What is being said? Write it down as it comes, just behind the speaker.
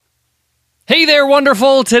Hey there,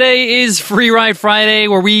 wonderful. Today is Free Ride Friday,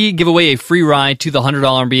 where we give away a free ride to the $100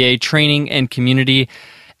 MBA training and community.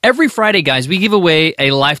 Every Friday, guys, we give away a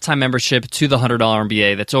lifetime membership to the $100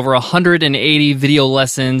 MBA. That's over 180 video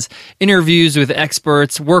lessons, interviews with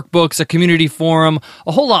experts, workbooks, a community forum,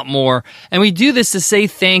 a whole lot more. And we do this to say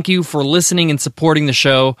thank you for listening and supporting the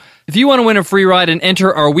show. If you want to win a free ride and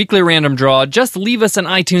enter our weekly random draw, just leave us an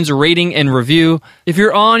iTunes rating and review. If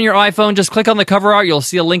you're on your iPhone, just click on the cover art. You'll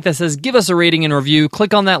see a link that says give us a rating and review.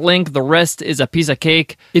 Click on that link. The rest is a piece of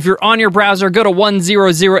cake. If you're on your browser, go to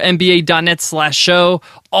 100mba.net/show.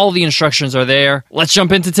 All the instructions are there. Let's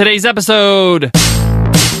jump into today's episode.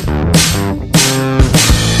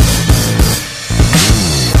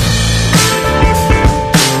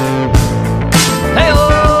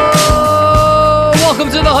 Welcome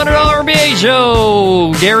to the $100 MBA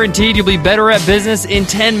Show. Guaranteed you'll be better at business in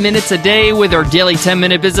 10 minutes a day with our daily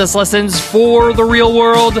 10-minute business lessons for the real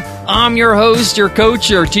world. I'm your host, your coach,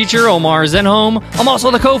 your teacher, Omar Zenhom. I'm also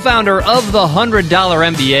the co-founder of the $100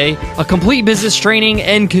 MBA, a complete business training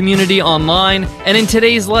and community online. And in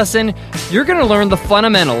today's lesson, you're going to learn the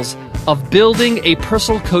fundamentals of building a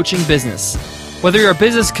personal coaching business. Whether you're a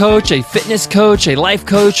business coach, a fitness coach, a life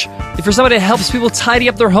coach, if you're somebody that helps people tidy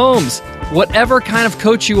up their homes, whatever kind of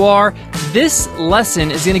coach you are, this lesson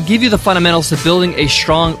is going to give you the fundamentals to building a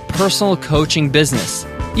strong personal coaching business.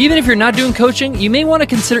 Even if you're not doing coaching, you may want to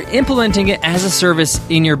consider implementing it as a service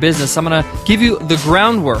in your business. I'm going to give you the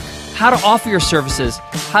groundwork, how to offer your services,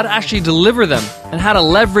 how to actually deliver them, and how to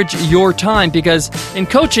leverage your time, because in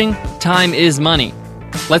coaching, time is money.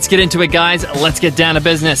 Let's get into it, guys. Let's get down to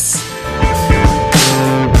business.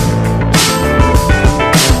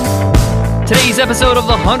 Today's episode of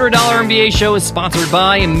the $100 MBA Show is sponsored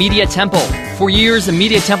by Media Temple. For years,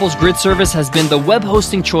 Media Temple's grid service has been the web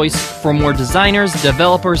hosting choice for more designers,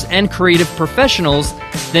 developers, and creative professionals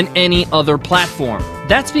than any other platform.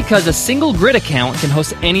 That's because a single grid account can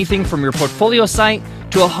host anything from your portfolio site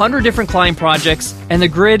to 100 different client projects, and the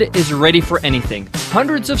grid is ready for anything.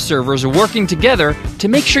 Hundreds of servers are working together to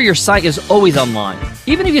make sure your site is always online.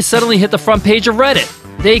 Even if you suddenly hit the front page of Reddit,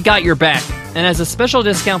 they got your back. And as a special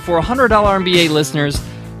discount for $100 MBA listeners,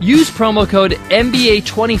 use promo code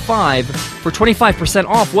MBA25 for 25%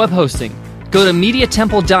 off web hosting. Go to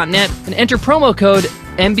MediaTemple.net and enter promo code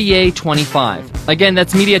MBA25. Again,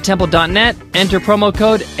 that's MediaTemple.net. Enter promo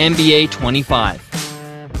code MBA25.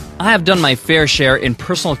 I have done my fair share in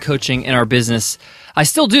personal coaching in our business. I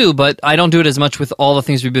still do, but I don't do it as much with all the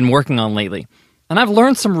things we've been working on lately. And I've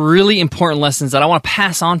learned some really important lessons that I want to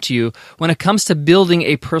pass on to you when it comes to building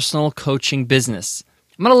a personal coaching business.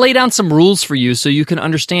 I'm going to lay down some rules for you so you can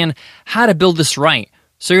understand how to build this right,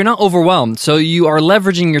 so you're not overwhelmed, so you are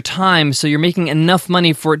leveraging your time, so you're making enough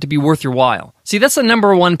money for it to be worth your while. See, that's the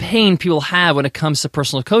number one pain people have when it comes to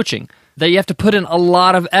personal coaching, that you have to put in a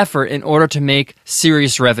lot of effort in order to make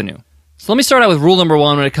serious revenue. So let me start out with rule number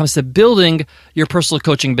one when it comes to building your personal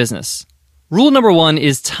coaching business. Rule number one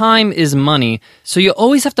is time is money, so you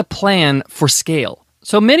always have to plan for scale.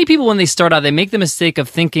 So many people, when they start out, they make the mistake of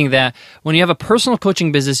thinking that when you have a personal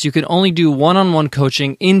coaching business, you can only do one-on-one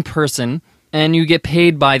coaching in person, and you get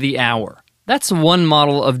paid by the hour. That's one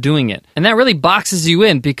model of doing it. And that really boxes you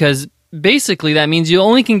in, because basically that means you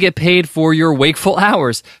only can get paid for your wakeful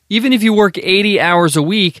hours. Even if you work 80 hours a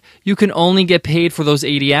week, you can only get paid for those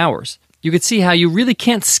 80 hours. You could see how you really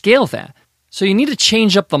can't scale that. So you need to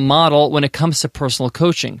change up the model when it comes to personal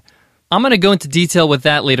coaching. I'm going to go into detail with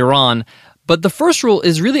that later on, but the first rule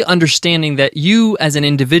is really understanding that you as an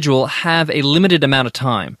individual have a limited amount of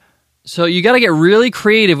time. So you got to get really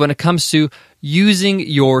creative when it comes to using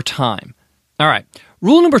your time. All right.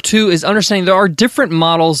 Rule number two is understanding there are different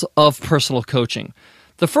models of personal coaching.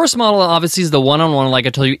 The first model obviously is the one-on-one, like I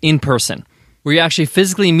told you, in person, where you actually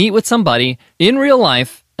physically meet with somebody in real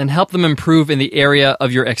life and help them improve in the area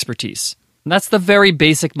of your expertise. That's the very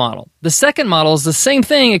basic model. The second model is the same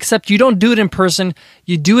thing, except you don't do it in person,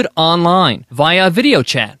 you do it online via video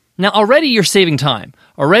chat. Now already you're saving time.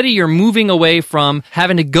 Already you're moving away from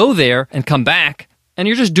having to go there and come back, and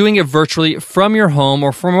you're just doing it virtually from your home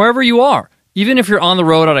or from wherever you are, even if you're on the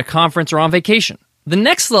road at a conference or on vacation. The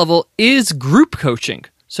next level is group coaching.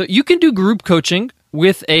 So you can do group coaching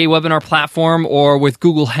with a webinar platform or with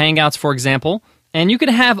Google Hangouts, for example, and you can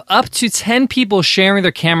have up to 10 people sharing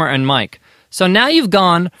their camera and mic. So now you've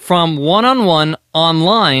gone from one-on-one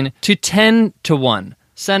online to 10 to 1.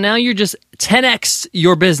 So now you're just 10x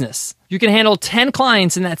your business. You can handle 10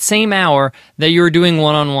 clients in that same hour that you're doing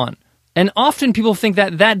one-on-one. And often people think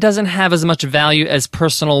that that doesn't have as much value as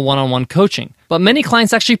personal one-on-one coaching. But many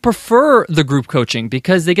clients actually prefer the group coaching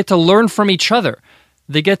because they get to learn from each other.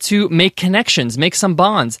 They get to make connections, make some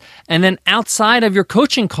bonds. And then outside of your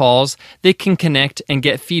coaching calls, they can connect and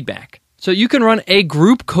get feedback. So you can run a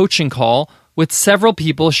group coaching call with several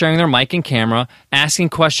people sharing their mic and camera, asking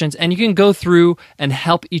questions, and you can go through and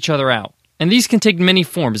help each other out. And these can take many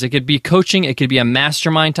forms. It could be coaching, it could be a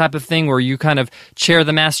mastermind type of thing where you kind of chair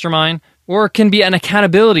the mastermind, or it can be an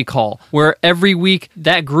accountability call where every week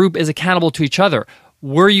that group is accountable to each other.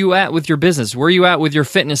 Where are you at with your business? Where are you at with your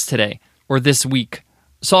fitness today or this week?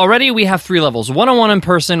 So already we have 3 levels, 1-on-1 in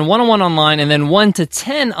person, 1-on-1 online, and then 1 to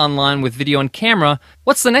 10 online with video and camera.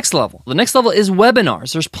 What's the next level? The next level is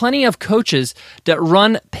webinars. There's plenty of coaches that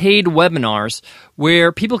run paid webinars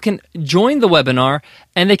where people can join the webinar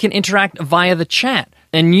and they can interact via the chat.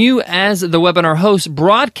 And you, as the webinar host,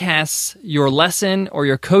 broadcasts your lesson or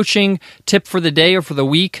your coaching tip for the day or for the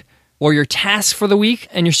week or your task for the week,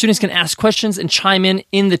 and your students can ask questions and chime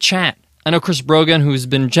in the chat. I know Chris Brogan, who's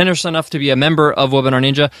been generous enough to be a member of Webinar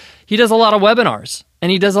Ninja, he does a lot of webinars,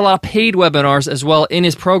 and he does a lot of paid webinars as well in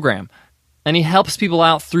his program, and he helps people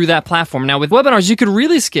out through that platform. Now, with webinars, you could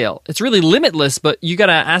really scale. It's really limitless, but you got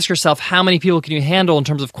to ask yourself, how many people can you handle in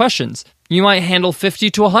terms of questions? You might handle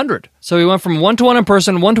 50 to 100. So we went from 1-to-1 in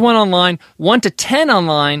person, 1-to-1 online, 1 to 10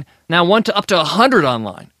 online, now 1 to up to 100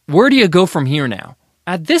 online. Where do you go from here now?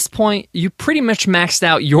 At this point, you pretty much maxed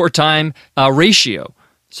out your time ratio.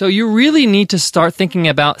 So you really need to start thinking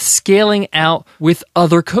about scaling out with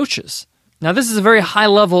other coaches. Now, this is a very high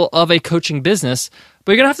level of a coaching business,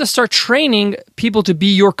 but you're going to have to start training people to be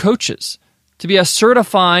your coaches, to be a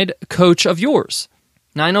certified coach of yours.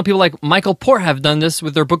 Now, I know people like Michael Port have done this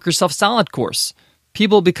with their Book Yourself Solid course.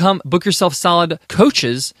 People become Book Yourself Solid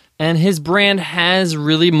coaches, and his brand has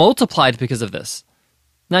really multiplied because of this.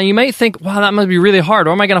 Now, you might think, wow, that must be really hard.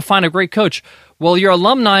 Where am I going to find a great coach? Well, your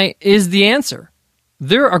alumni is the answer.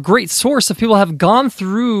 They're a great source of people who have gone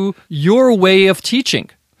through your way of teaching,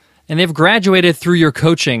 and they've graduated through your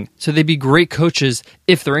coaching, so they'd be great coaches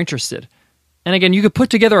if they're interested. And again, you could put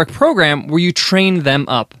together a program where you train them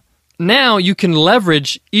up. Now you can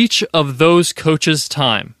leverage each of those coaches'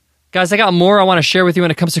 time. Guys, I got more I want to share with you when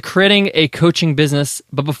it comes to creating a coaching business,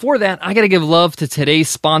 but before that, I got to give love to today's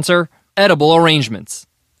sponsor, Edible Arrangements.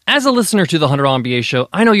 As a listener to the $100 MBA show,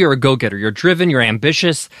 I know you're a go-getter, you're driven, you're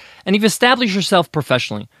ambitious, and you've established yourself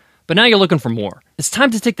professionally. But now you're looking for more. It's time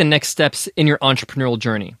to take the next steps in your entrepreneurial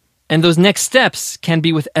journey. And those next steps can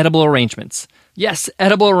be with Edible Arrangements. Yes,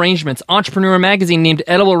 Edible Arrangements. Entrepreneur Magazine named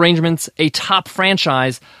Edible Arrangements a top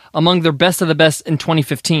franchise among their best of the best in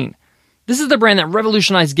 2015. This is the brand that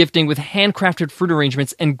revolutionized gifting with handcrafted fruit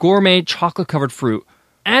arrangements and gourmet chocolate-covered fruit.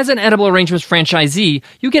 As an Edible Arrangements franchisee,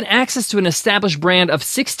 you get access to an established brand of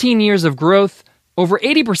 16 years of growth, over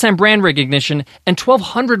 80% brand recognition, and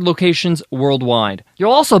 1,200 locations worldwide.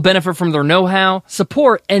 You'll also benefit from their know-how,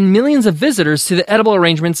 support, and millions of visitors to the Edible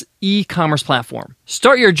Arrangements e-commerce platform.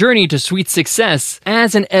 Start your journey to sweet success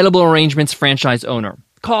as an Edible Arrangements franchise owner.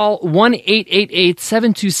 Call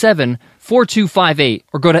 1-888-727-4258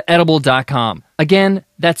 or go to edible.com. Again,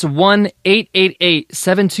 that's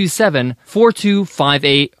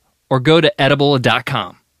 1-888-727-4258 or go to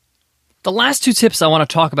edible.com. The last 2 tips I want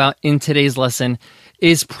to talk about in today's lesson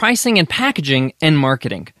is pricing and packaging and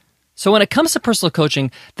marketing. So when it comes to personal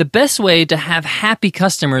coaching, the best way to have happy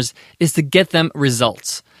customers is to get them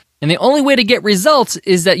results. And the only way to get results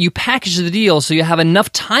is that you package the deal so you have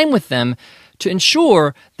enough time with them to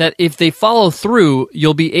ensure that if they follow through,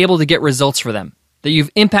 you'll be able to get results for them, that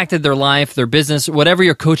you've impacted their life, their business, whatever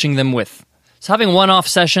you're coaching them with. So having one-off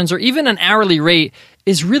sessions or even an hourly rate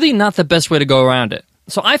is really not the best way to go around it.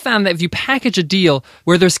 So I found that if you package a deal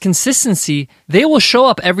where there's consistency, they will show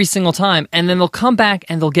up every single time, and then they'll come back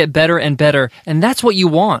and they'll get better and better, and that's what you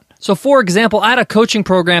want. So for example, I had a coaching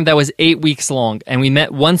program that was 8 weeks long, and we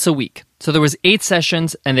met once a week. So there was 8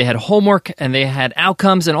 sessions, and they had homework, and they had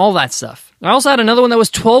outcomes, and all that stuff. I also had another one that was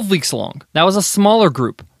 12 weeks long. That was a smaller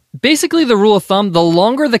group. Basically, the rule of thumb, the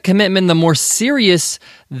longer the commitment, the more serious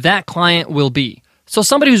that client will be. So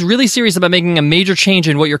somebody who's really serious about making a major change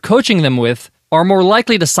in what you're coaching them with are more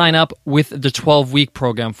likely to sign up with the 12-week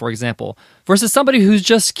program, for example, versus somebody who's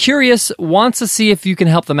just curious, wants to see if you can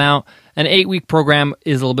help them out. An 8-week program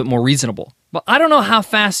is a little bit more reasonable. But I don't know how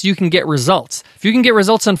fast you can get results. If you can get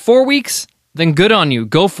results in 4 weeks, then good on you.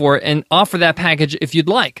 Go for it and offer that package if you'd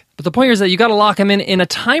like. But the point here is that you got to lock them in a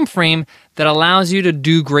time frame that allows you to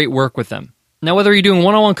do great work with them. Now, whether you're doing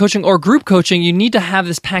one-on-one coaching or group coaching, you need to have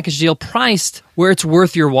this package deal priced where it's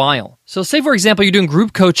worth your while. So say, for example, you're doing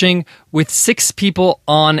group coaching with 6 people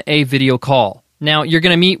on a video call. Now, you're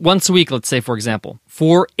going to meet once a week, let's say, for example,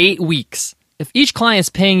 for 8 weeks. If each client is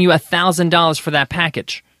paying you $1,000 for that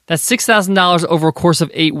package, that's $6,000 over a course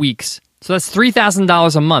of 8 weeks. So that's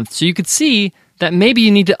 $3,000 a month. So you could see that maybe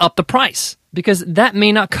you need to up the price because that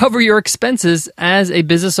may not cover your expenses as a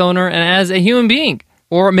business owner and as a human being.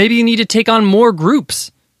 Or maybe you need to take on more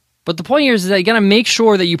groups. But the point here is that you got to make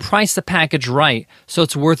sure that you price the package right so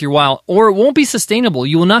it's worth your while, or it won't be sustainable.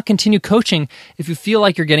 You will not continue coaching if you feel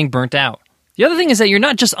like you're getting burnt out. The other thing is that you're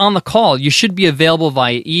not just on the call. You should be available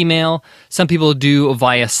via email. Some people do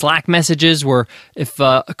via Slack messages where if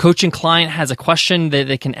a coaching client has a question that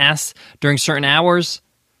they can ask during certain hours.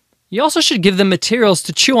 You also should give them materials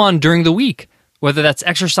to chew on during the week, whether that's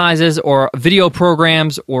exercises or video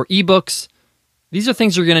programs or ebooks. These are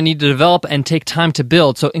things you're going to need to develop and take time to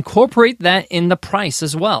build, so incorporate that in the price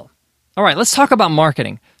as well. All right, let's talk about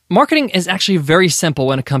marketing. Marketing is actually very simple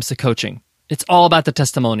when it comes to coaching. It's all about the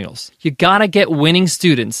testimonials. You got to get winning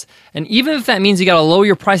students, and even if that means you got to lower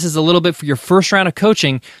your prices a little bit for your first round of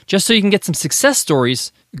coaching just so you can get some success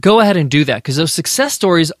stories, go ahead and do that because those success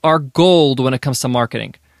stories are gold when it comes to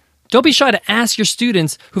marketing. Don't be shy to ask your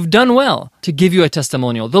students who've done well to give you a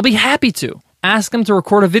testimonial. They'll be happy to. Ask them to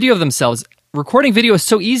record a video of themselves. Recording video is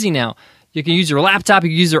so easy now. You can use your laptop, you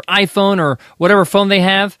can use your iPhone or whatever phone they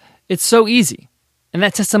have. It's so easy. And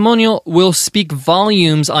that testimonial will speak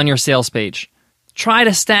volumes on your sales page. Try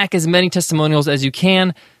to stack as many testimonials as you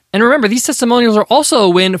can. And remember, these testimonials are also a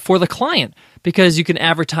win for the client because you can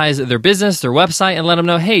advertise their business, their website, and let them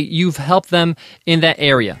know, hey, you've helped them in that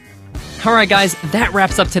area. All right, guys, that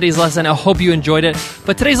wraps up today's lesson. I hope you enjoyed it.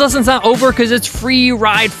 But today's lesson's not over because it's Free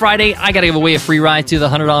Ride Friday. I got to give away a free ride to the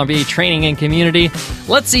 $100 MBA training and community.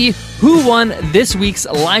 Let's see who won this week's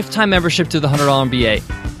lifetime membership to the $100 MBA.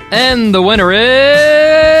 And the winner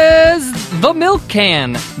is The Milk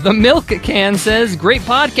Can. The Milk Can says, great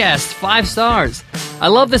podcast, 5 stars. I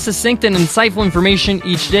love the succinct and insightful information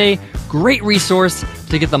each day. Great resource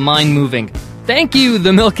to get the mind moving. Thank you,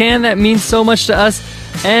 The Milk Can. That means so much to us.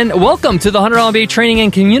 And welcome to the $100 MBA training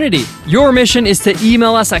and community. Your mission is to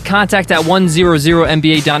email us at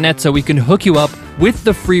contact@100mba.net so we can hook you up with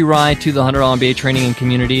the free ride to the $100 MBA training and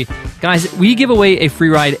community. Guys, we give away a free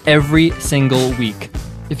ride every single week.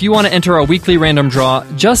 If you want to enter our weekly random draw,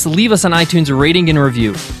 just leave us an iTunes rating and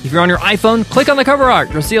review. If you're on your iPhone, click on the cover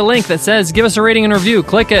art. You'll see a link that says, give us a rating and review.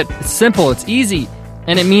 Click it. It's simple. It's easy.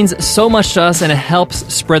 And it means so much to us, and it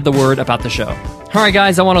helps spread the word about the show. All right,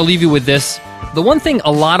 guys, I want to leave you with this. The one thing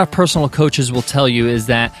a lot of personal coaches will tell you is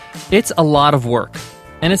that it's a lot of work.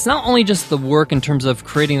 And it's not only just the work in terms of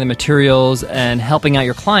creating the materials and helping out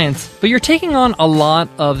your clients, but you're taking on a lot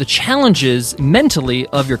of the challenges mentally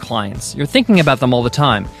of your clients. You're thinking about them all the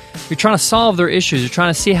time. You're trying to solve their issues. You're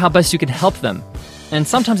trying to see how best you can help them. And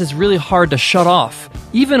sometimes it's really hard to shut off,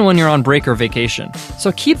 even when you're on break or vacation.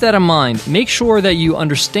 So keep that in mind. Make sure that you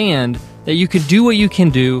understand that you can do what you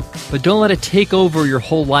can do, but don't let it take over your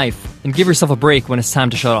whole life, and give yourself a break when it's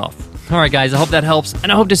time to shut off. All right, guys, I hope that helps,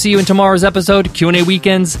 and I hope to see you in tomorrow's episode, Q&A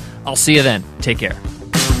Weekends. I'll see you then. Take care.